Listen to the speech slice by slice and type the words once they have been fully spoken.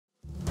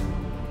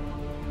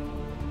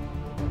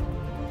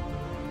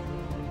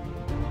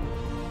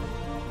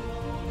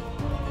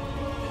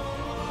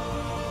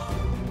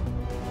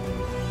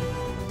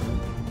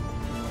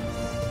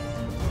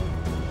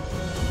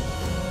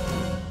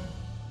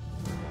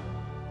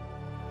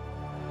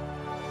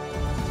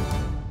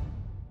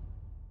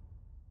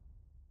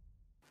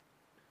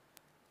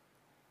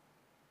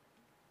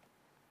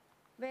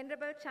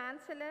Venerable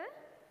Chancellor,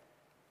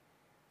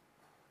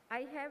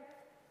 I have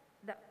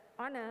the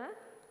honor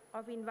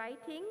of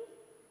inviting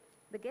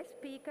the guest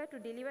speaker to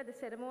deliver the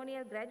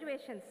ceremonial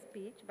graduation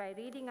speech by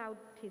reading out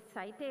his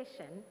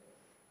citation,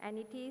 and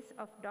it is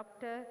of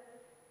Dr.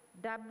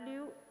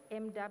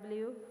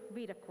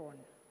 W.M.W.Weerakoon.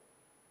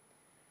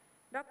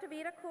 Dr.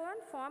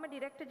 Weerakoon, former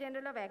Director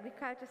General of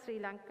Agriculture Sri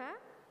Lanka,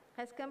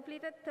 has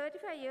completed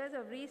 35 years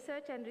of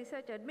research and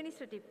research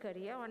administrative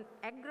career on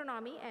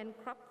agronomy and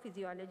crop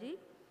physiology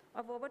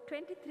of over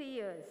 23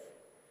 years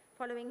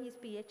following his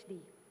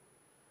PhD.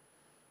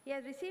 He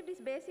has received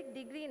his basic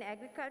degree in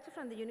agriculture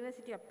from the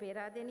University of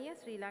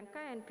Peradeniya, Sri Lanka,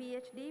 and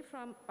PhD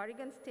from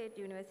Oregon State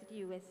University,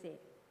 USA.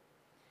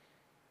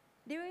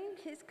 During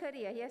his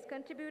career, he has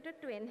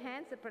contributed to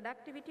enhance the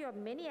productivity of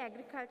many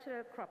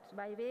agricultural crops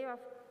by way of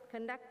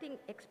conducting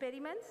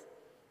experiments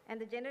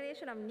and the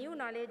generation of new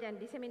knowledge and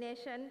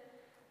dissemination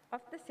of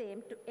the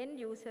same to end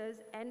users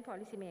and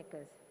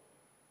policymakers.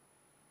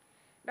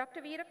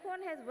 Dr.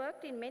 Weerakoon has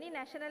worked in many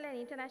national and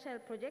international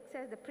projects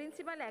as the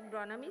principal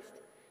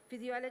agronomist,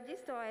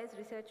 physiologist, or as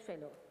research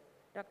fellow.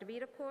 Dr.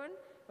 Weerakoon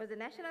was the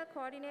national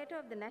coordinator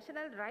of the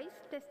National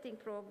Rice Testing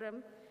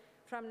Program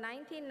from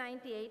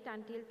 1998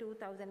 until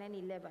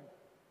 2011.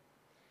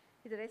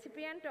 He is a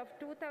recipient of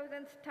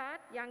 2000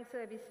 Start Young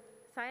Service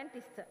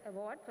Scientist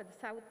Award for the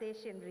South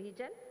Asian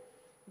region,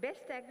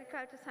 Best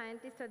Agriculture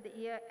Scientist of the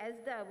Year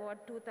ASDA Award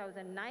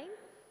 2009,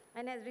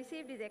 and has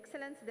received His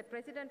Excellency the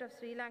President of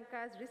Sri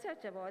Lanka's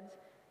Research Awards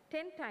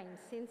 10 times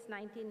since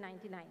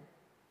 1999.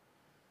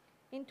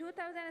 In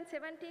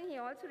 2017, he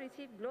also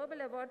received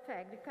Global Award for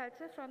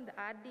Agriculture from the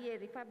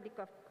RDA Republic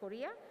of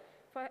Korea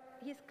for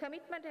his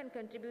commitment and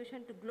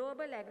contribution to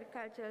global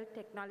agricultural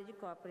technology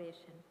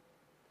cooperation.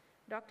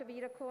 Dr.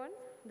 Weerakoon,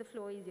 the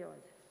floor is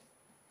yours.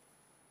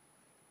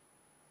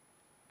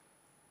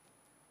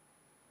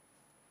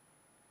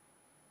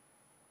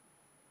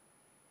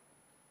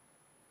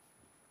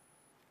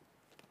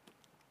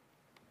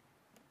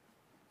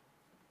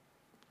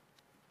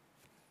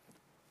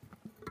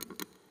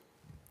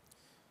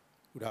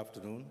 Good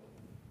afternoon,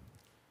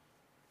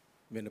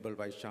 Venerable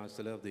Vice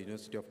Chancellor of the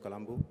University of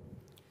Colombo,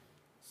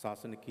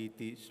 Sasana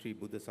Kirti Sri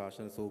Buddha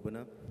Sasana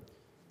Sobana,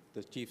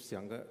 the Chief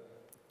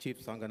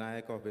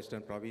Sanganayak of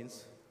Western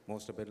Province,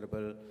 Most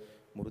Venerable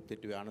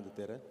Muruthettu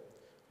Anandathera,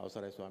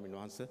 Avasarai Swamin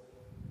Wahanse,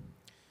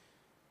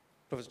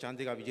 Professor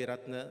Chandika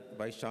Vijayaratna,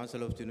 Vice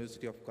Chancellor of the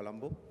University of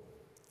Colombo,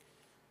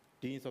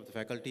 Deans of the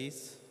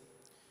faculties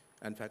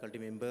and faculty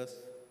members,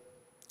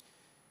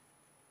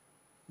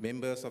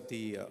 members of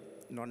the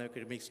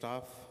non-academic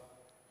staff,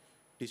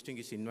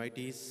 distinguished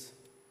invitees,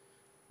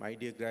 my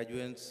dear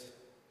graduates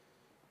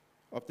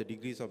of the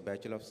degrees of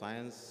Bachelor of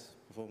Science,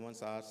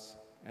 Performance Arts,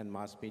 and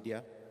Mass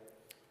Media,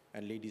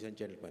 and ladies and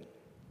gentlemen.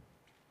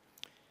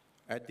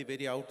 At the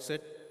very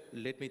outset,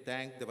 let me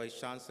thank the Vice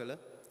Chancellor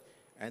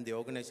and the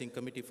organizing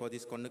committee for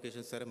this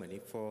convocation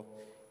ceremony for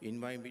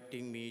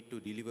inviting me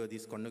to deliver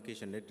this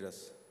convocation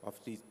address of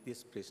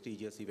this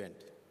prestigious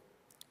event.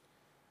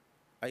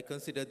 I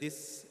consider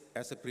this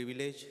as a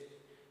privilege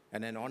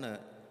and an honor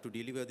to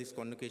deliver this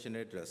convocation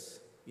address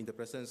in the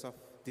presence of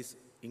these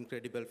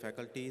incredible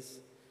faculties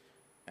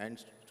and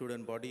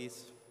student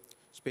bodies,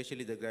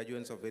 especially the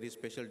graduates of very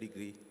special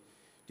degree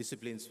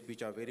disciplines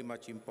which are very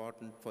much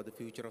important for the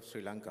future of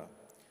Sri Lanka,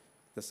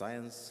 the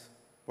science,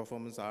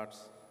 performance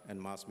arts, and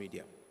mass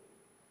media.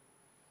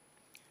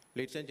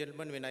 Ladies and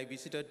gentlemen, when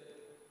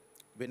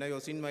I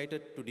was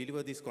invited to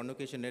deliver this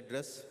convocation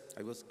address,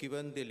 I was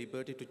given the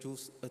liberty to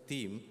choose a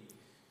theme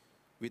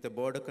with a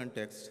broader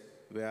context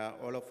where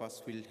all of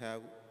us will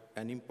have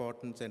an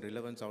importance and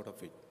relevance out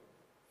of it.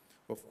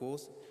 Of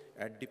course,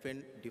 at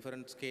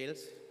different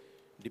scales,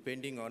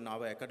 depending on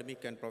our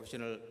academic and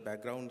professional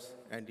backgrounds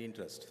and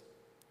interest.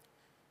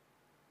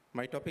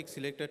 My topic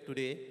selected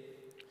today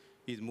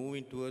is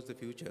moving towards the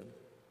future.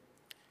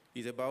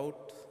 Is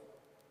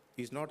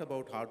not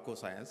about hardcore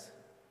science,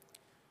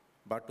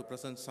 but to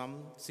present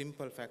some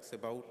simple facts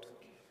about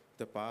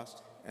the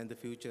past and the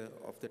future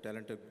of the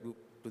talented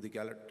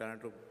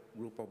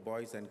group of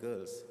boys and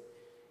girls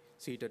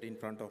seated in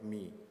front of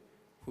me,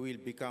 who will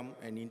become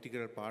an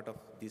integral part of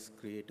these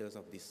creators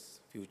of this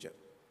future.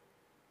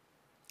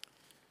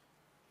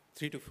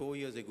 3 to 4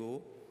 years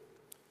ago,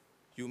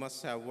 you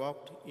must have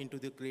walked into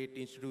the great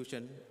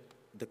institution,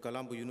 the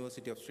Colombo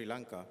University of Sri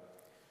Lanka,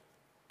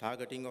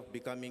 targeting of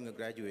becoming a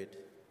graduate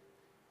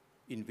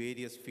in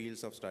various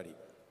fields of study.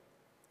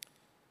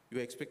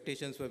 Your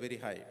expectations were very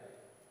high.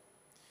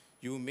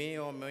 You may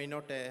or may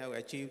not have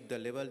achieved the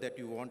level that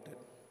you wanted,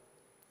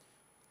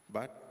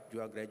 but you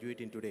are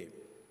graduating today.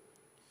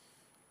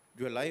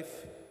 Your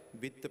life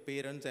with the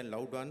parents and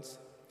loved ones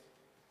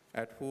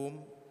at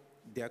home,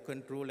 their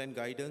control and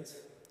guidance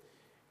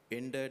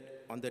ended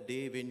on the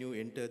day when you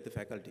entered the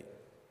faculty.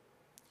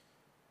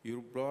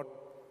 You brought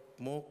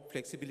more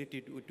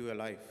flexibility to your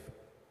life,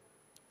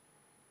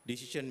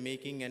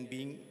 decision-making and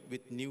being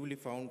with newly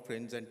found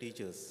friends and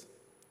teachers.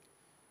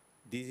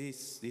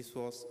 This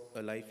was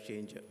a life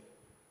changer.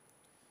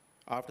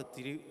 After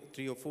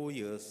three or 4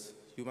 years,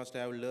 you must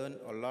have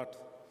learned a lot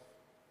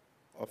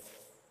of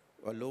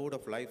a load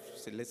of life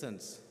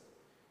lessons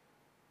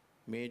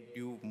made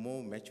you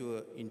more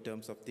mature in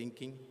terms of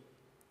thinking,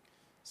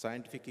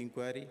 scientific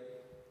inquiry,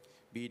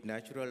 be it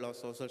natural or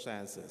social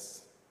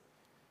sciences,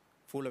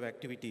 full of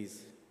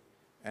activities,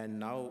 and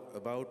now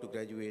about to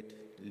graduate,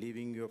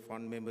 leaving your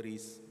fond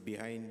memories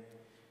behind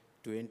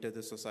to enter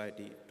the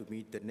society to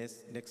meet the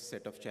next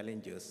set of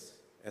challenges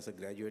as a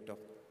graduate of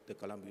the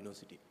Columbia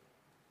University.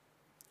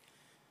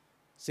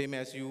 Same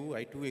as you,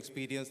 I too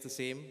experienced the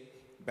same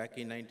back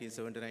in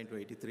 1979 to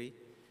 83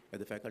 at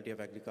the Faculty of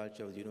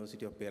Agriculture of the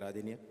University of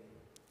Peradeniya.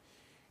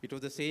 It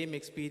was the same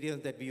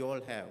experience that we all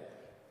have.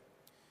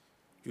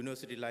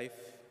 University life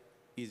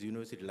is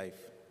university life,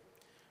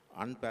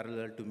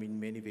 unparalleled to me in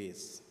many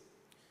ways,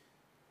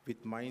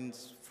 with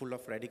minds full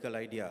of radical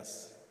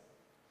ideas.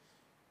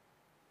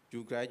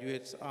 You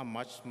graduates are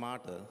much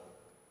smarter,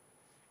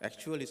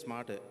 actually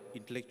smarter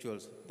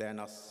intellectuals than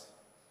us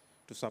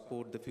to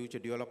support the future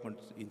development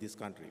in this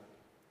country.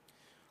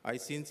 I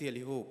sincerely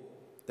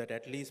hope that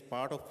at least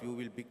part of you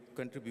will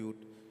contribute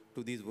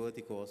to this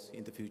worthy cause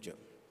in the future.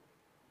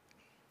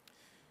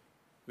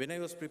 When I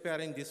was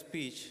preparing this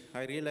speech,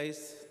 I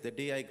realized the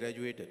day I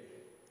graduated,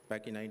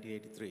 back in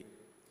 1983,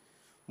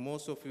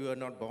 most of you are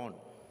not born.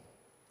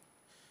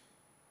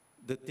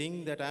 The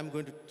thing that I'm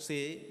going to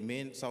say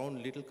may sound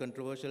a little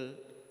controversial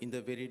in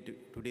the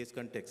today's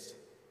context,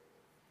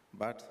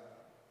 but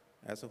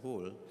as a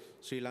whole,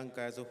 Sri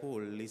Lanka as a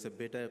whole is a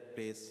better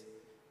place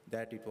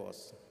than it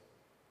was.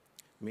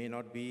 May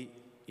not be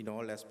in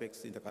all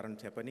aspects in the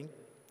current happening.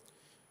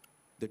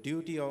 The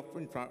duty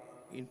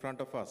in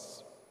front of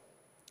us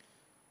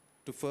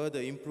to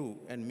further improve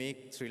and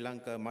make Sri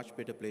Lanka a much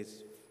better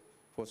place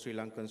for Sri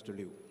Lankans to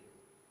live.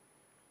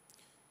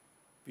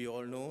 We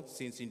all know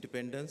since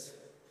independence,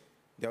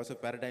 there was a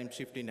paradigm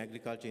shift in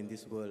agriculture in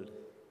this world,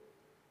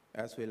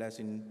 as well as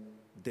in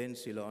then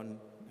Ceylon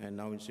and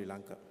now in Sri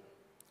Lanka.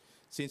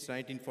 Since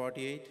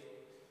 1948,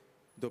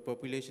 the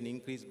population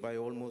increased by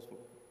almost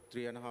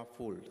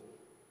 3.5-fold.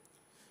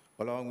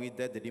 Along with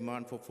that, the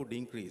demand for food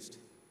increased.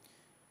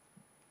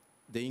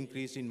 The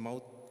increase in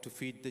mouth to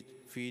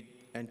feed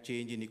and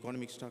change in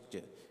economic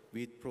structure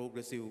with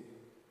progressive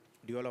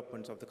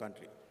developments of the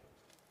country.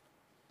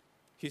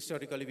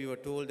 Historically, we were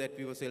told that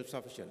we were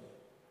self-sufficient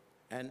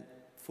and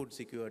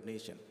food-secured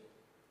nation.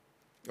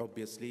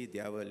 Obviously,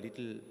 there were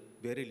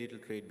very little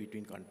trade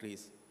between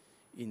countries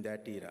in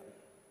that era.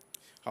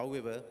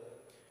 However,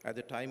 at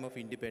the time of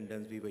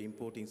independence, we were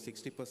importing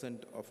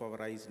 60% of our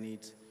rice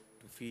needs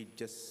to feed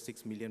just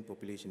 6 million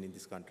population in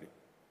this country.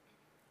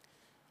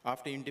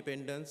 After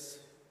independence,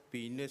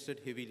 we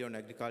invested heavily on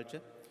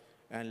agriculture,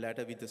 and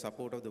later with the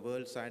support of the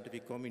world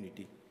scientific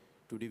community,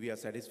 today we are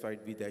satisfied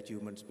with the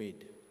achievements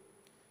made.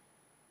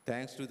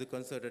 Thanks to the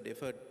concerted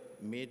effort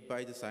made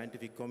by the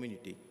scientific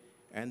community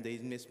and the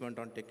investment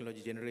on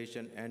technology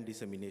generation and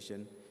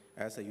dissemination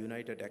as a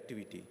united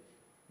activity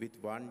with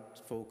one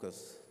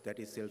focus, that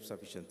is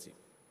self-sufficiency.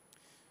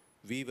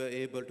 We were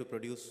able to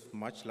produce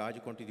much larger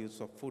quantities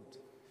of food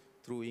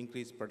through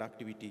increased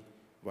productivity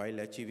while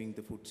achieving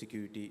the food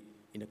security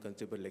in a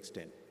considerable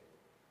extent.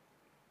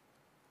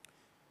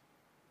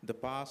 The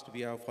past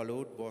we have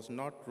followed was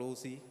not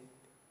rosy,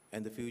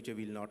 and the future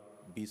will not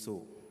be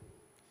so.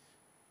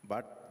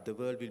 But the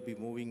world will be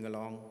moving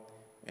along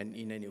and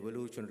in an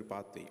evolutionary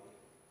pathway.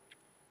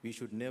 We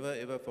should never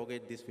ever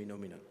forget this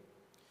phenomenon.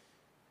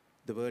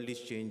 The world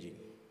is changing.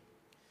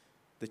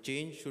 The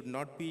change should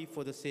not be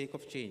for the sake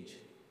of change,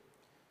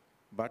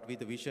 but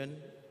with a vision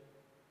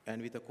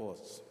and with a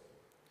cause.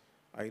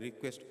 I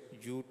request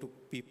you to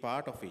be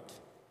part of it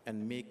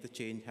and make the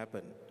change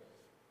happen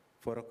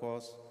for a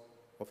cause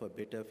of a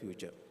better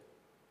future.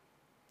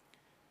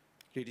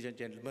 Ladies and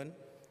gentlemen,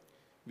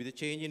 with the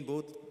change in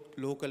both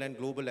local and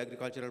global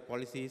agricultural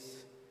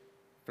policies,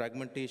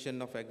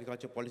 fragmentation of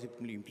agriculture policy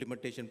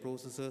implementation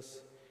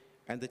processes,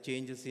 and the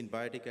changes in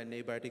biotic and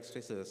abiotic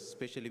stressors,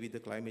 especially with the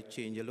climate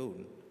change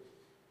alone,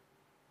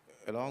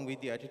 along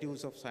with the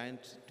attitudes of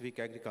scientific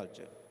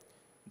agriculture,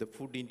 the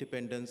food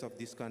independence of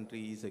this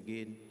country is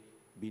again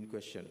being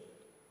questioned.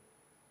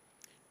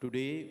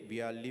 Today,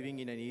 we are living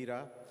in an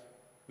era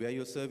where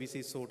your service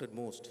is sorted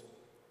most.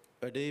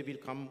 A day will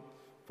come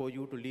for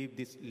you to lead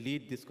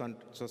this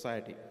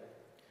society.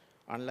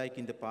 Unlike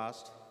in the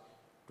past,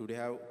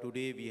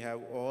 today we have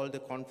all the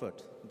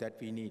comfort that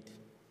we need.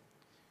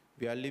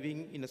 We are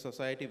living in a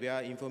society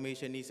where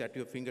information is at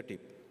your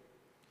fingertip.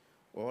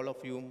 All of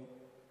you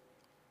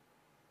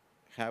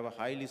have a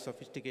highly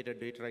sophisticated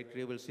data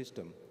retrieval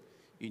system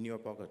in your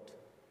pocket,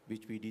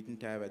 which we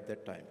didn't have at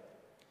that time.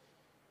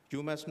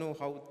 You must know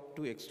how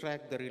to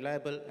extract the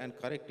reliable and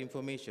correct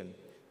information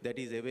that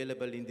is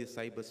available in this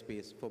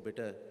cyberspace for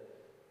better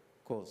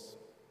cause.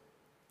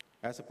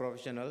 As a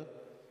professional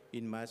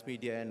in mass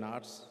media and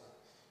arts,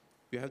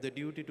 you have the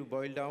duty to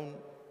boil down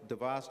the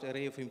vast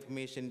array of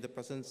information in the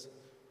presence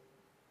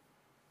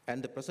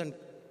and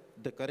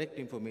the correct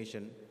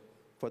information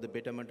for the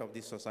betterment of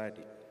this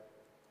society.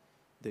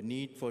 The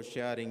need for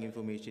sharing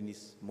information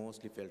is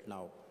mostly felt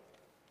now.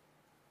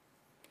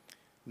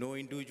 No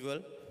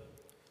individual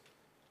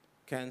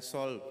can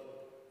solve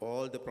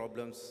all the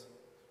problems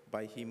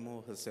by him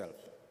or herself.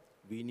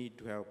 We need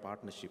to have a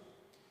partnership.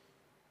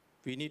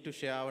 We need to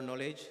share our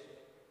knowledge,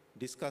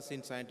 discuss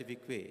in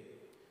scientific way,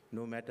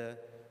 no matter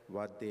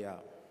what they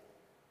are.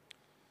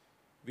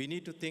 We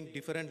need to think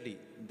differently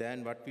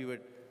than what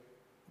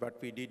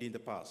we did in the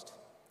past.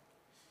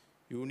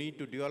 You need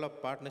to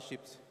develop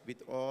partnerships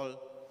with all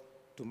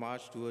to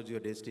march towards your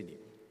destiny.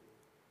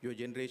 Your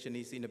generation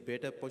is in a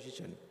better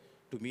position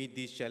to meet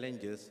these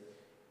challenges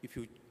if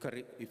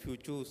you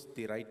choose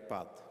the right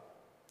path.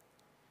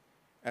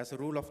 As a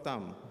rule of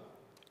thumb,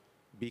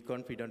 be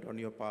confident on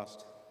your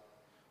past.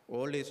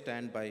 Always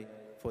stand by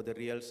for the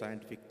real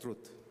scientific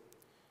truth,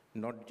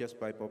 not just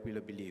by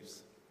popular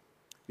beliefs.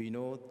 We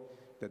know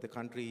that the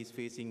country is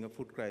facing a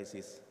food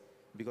crisis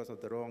because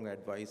of the wrong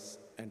advice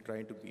and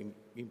trying to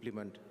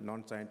implement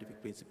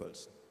non-scientific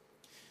principles.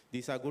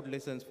 These are good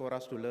lessons for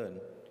us to learn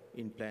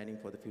in planning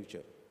for the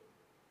future.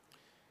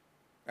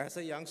 As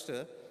a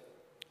youngster,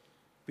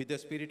 with the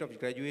spirit of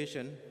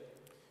graduation,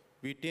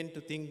 we tend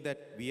to think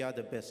that we are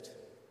the best.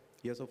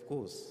 Yes, of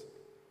course,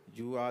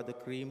 you are the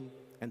cream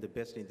and the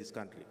best in this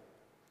country.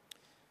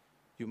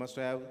 You must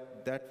have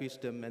that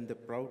wisdom and the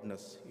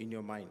proudness in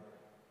your mind,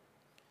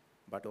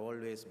 but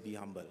always be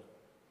humble.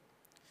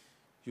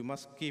 You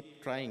must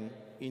keep trying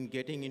in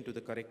getting into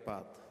the correct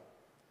path.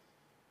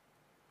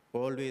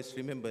 Always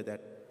remember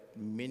that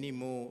many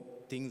more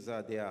things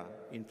are there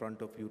in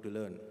front of you to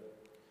learn.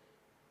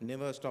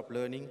 Never stop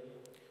learning.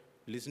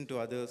 Listen to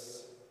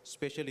others,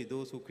 especially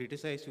those who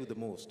criticize you the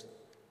most.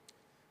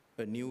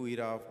 A new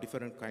era of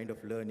different kind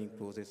of learning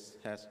process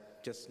has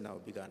just now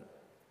begun.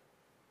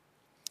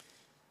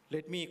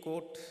 Let me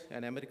quote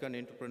an American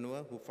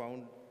entrepreneur who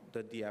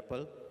founded the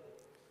Apple,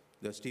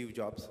 the Steve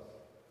Jobs.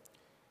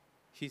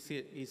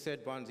 He said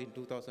once in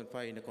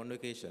 2005 in a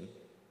convocation,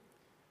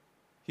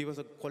 he was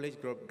a college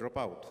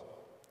dropout,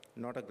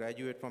 not a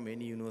graduate from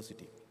any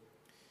university.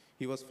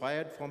 He was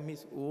fired from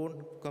his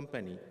own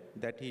company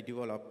that he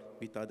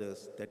developed with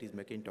others, that is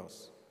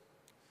Macintosh.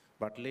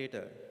 But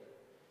later,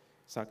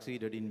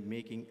 succeeded in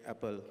making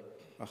Apple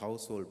a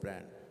household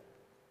brand.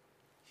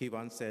 He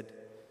once said,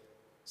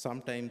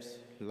 sometimes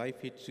life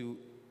hits you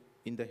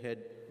in the head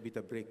with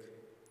a brick,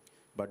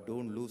 but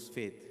don't lose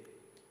faith.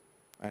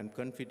 I am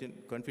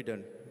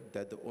confident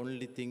that the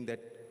only thing that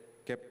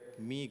kept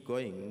me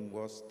going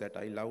was that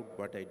I loved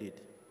what I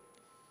did.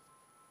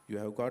 You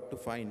have got to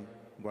find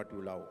what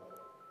you love,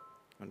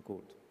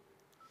 unquote.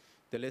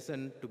 The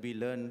lesson to be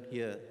learned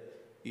here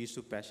is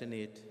to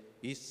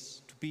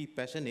be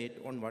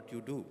passionate on what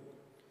you do,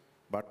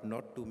 but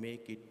not to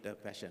make it a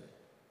passion.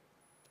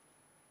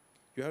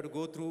 You have to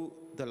go through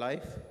the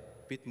life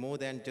with more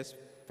than just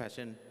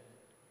passion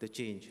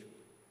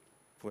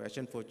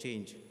for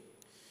change.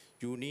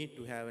 You need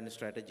to have a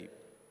strategy.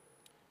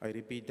 I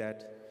repeat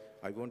that.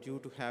 I want you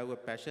to have a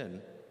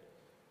passion,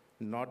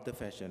 not the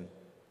fashion,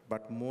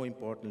 but more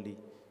importantly,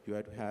 you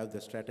have to have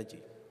the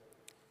strategy.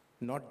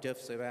 Not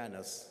just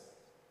awareness,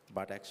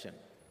 but action.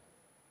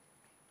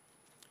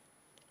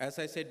 As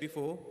I said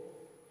before,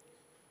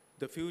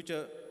 the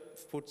future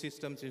food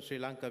systems in Sri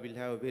Lanka will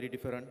have very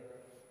different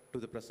to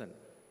the present.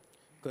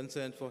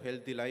 Concerns for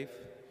healthy life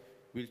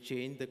will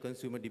change the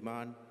consumer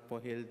demand for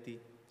healthy,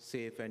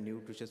 safe, and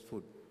nutritious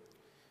food.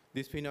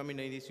 This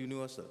phenomenon is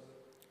universal.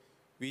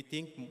 We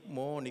think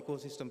more on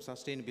ecosystem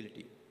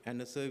sustainability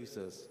and the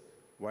services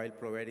while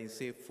providing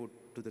safe food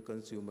to the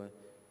consumer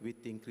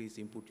with increased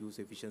input use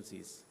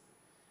efficiencies.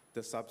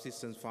 The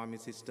subsistence farming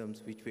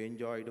systems which we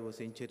enjoyed over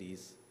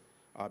centuries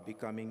are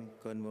becoming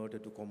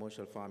converted to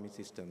commercial farming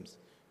systems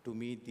to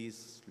meet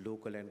these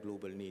local and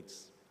global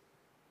needs.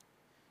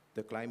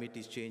 The climate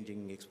is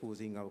changing,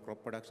 exposing our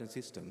crop production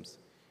systems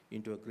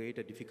into a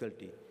greater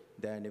difficulty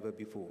than ever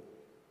before.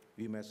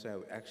 We must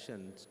have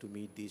actions to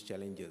meet these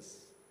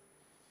challenges.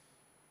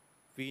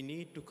 We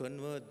need to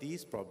convert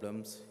these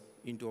problems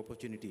into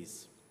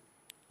opportunities.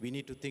 We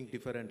need to think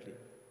differently.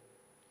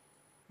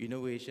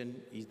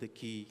 Innovation is the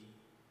key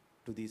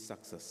to the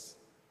success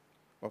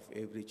of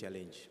every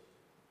challenge.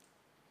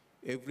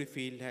 Every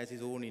field has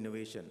its own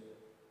innovation.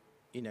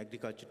 In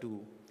agriculture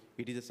too,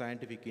 it is a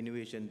scientific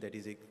innovation that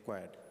is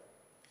required.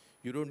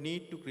 You don't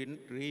need to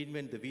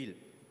reinvent the wheel.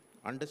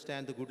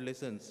 Understand the good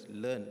lessons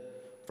learned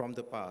from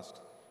the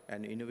past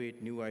and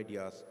innovate new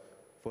ideas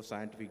for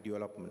scientific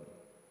development.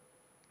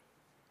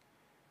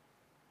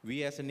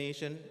 We as a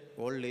nation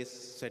always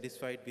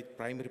satisfied with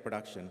primary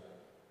production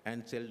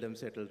and seldom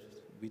settled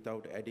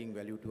without adding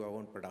value to our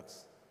own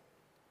products.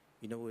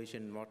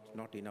 Innovation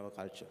not in our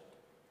culture.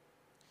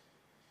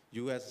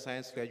 You as a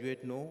science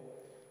graduate know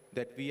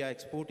that we are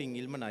exporting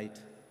ilmenite,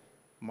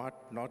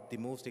 not the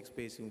most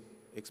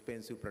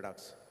expensive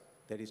products,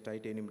 that is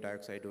titanium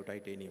dioxide or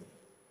titanium.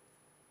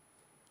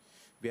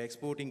 We are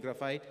exporting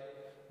graphite,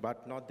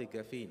 but not the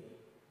graphene,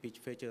 which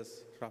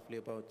fetches roughly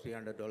about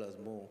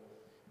 $300 more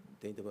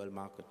than the world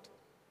market.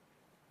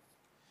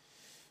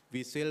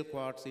 We sell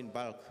quartz in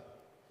bulk,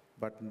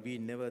 but we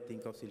never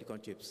think of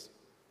silicon chips.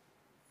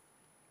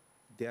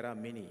 There are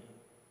many.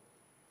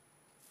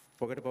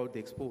 Forget about the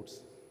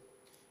exports.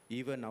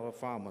 Even our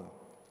farmer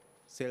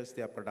sells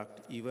their product,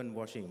 even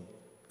washing,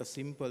 a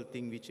simple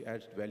thing which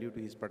adds value to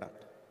his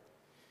product.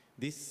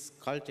 This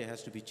culture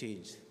has to be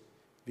changed.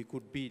 We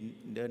could be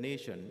the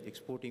nation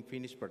exporting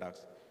finished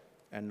products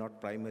and not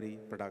primary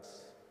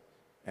products,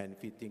 and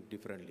we think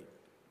differently.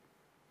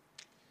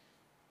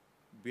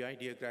 My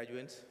dear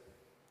graduates,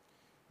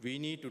 we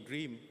need to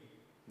dream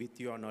with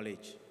your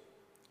knowledge.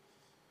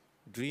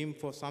 Dream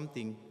for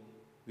something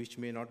which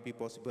may not be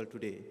possible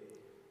today,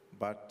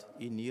 but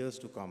in years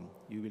to come,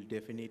 you will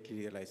definitely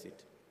realize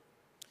it.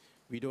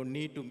 We don't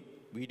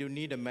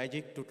need a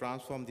magic to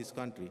transform this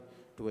country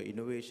to an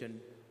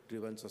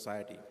innovation-driven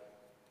society.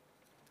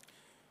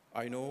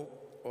 I know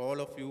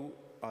all of you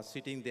are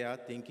sitting there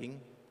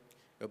thinking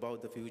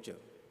about the future.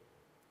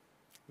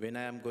 Where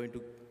I am going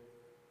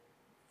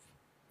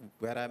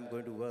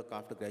to work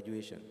after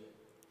graduation,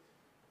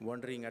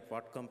 wondering at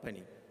what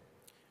company,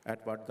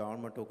 at what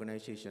government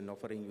organization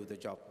offering you the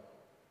job.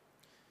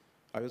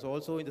 I was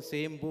also in the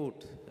same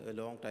boat a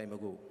long time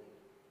ago.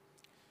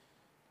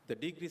 The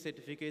degree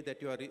certificate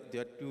that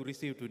you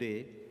receive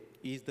today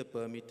is the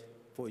permit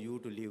for you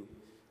to live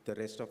the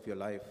rest of your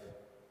life.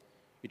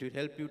 It will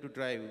help you to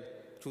drive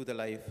through the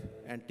life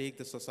and take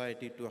the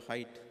society to a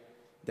height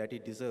that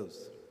it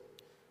deserves,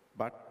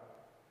 but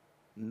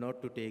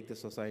not to take the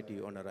society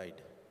on a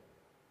ride.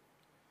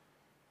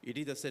 It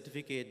is a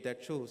certificate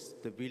that shows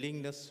the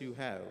willingness you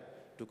have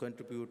to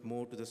contribute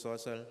more to the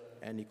social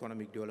and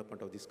economic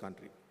development of this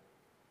country.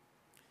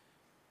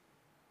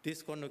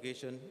 This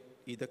convocation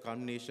is the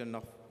culmination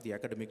of the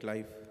academic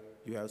life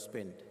you have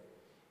spent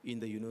in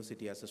the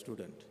university as a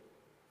student.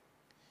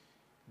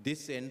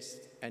 This ends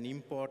an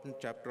important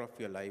chapter of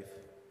your life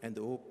and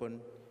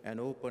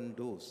open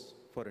doors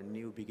for a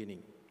new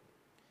beginning.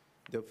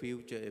 The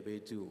future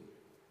awaits you.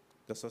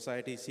 The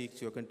society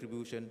seeks your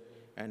contribution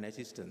and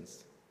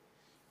assistance.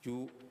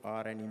 You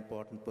are an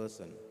important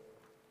person.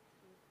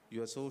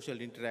 Your social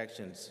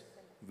interactions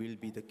will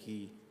be the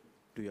key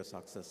to your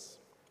success.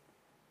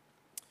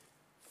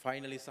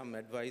 Finally, some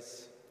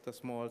advice, the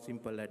small,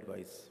 simple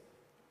advice.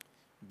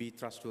 Be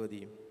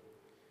trustworthy.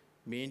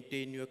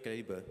 Maintain your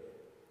caliber.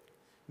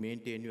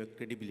 Maintain your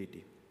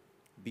credibility.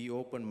 Be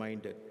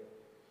open-minded.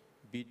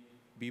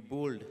 Be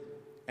bold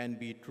and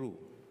be true.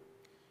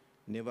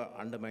 Never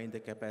undermine the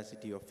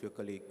capacity of your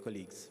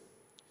colleagues.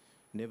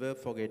 Never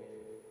forget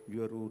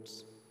your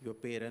roots, your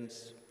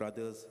parents,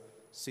 brothers,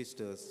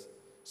 sisters,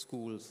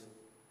 schools,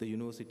 the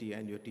university,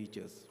 and your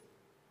teachers.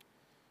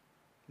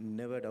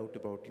 Never doubt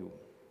about you.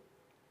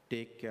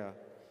 Take care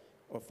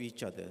of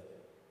each other.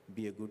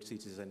 Be a good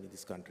citizen in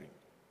this country.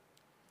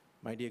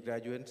 My dear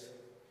graduates,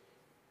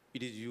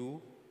 it is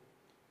you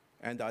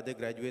and the other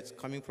graduates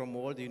coming from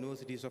all the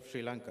universities of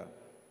Sri Lanka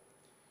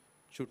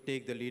should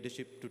take the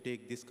leadership to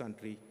take this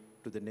country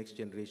to the next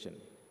generation.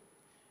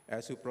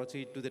 As you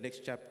proceed to the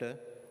next chapter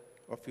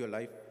of your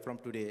life from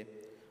today,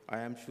 I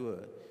am sure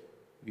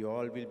we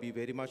all will be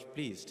very much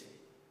pleased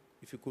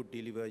if you could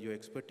deliver your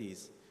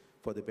expertise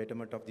for the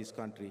betterment of this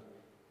country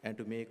and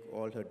to make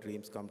all her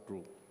dreams come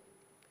true.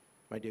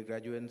 My dear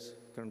graduates,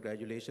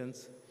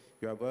 congratulations.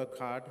 You have worked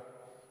hard.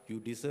 You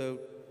deserve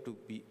to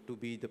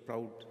be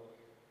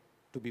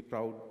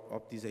proud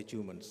of these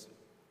achievements.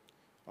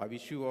 I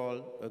wish you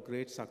all a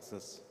great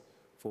success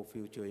for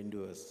future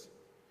endeavors.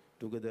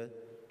 Together,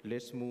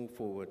 let's move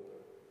forward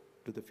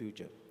to the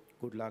future.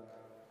 Good luck,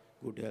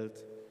 good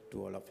health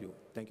to all of you.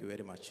 Thank you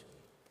very much.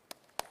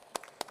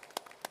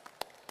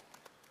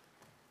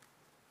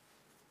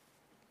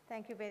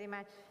 Thank you very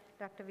much,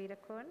 Dr.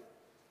 Weerakoon.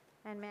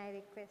 And may I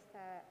request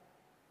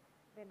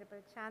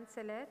Venerable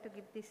Chancellor to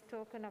give this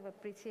token of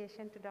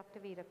appreciation to Dr.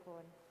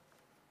 Weerakoon.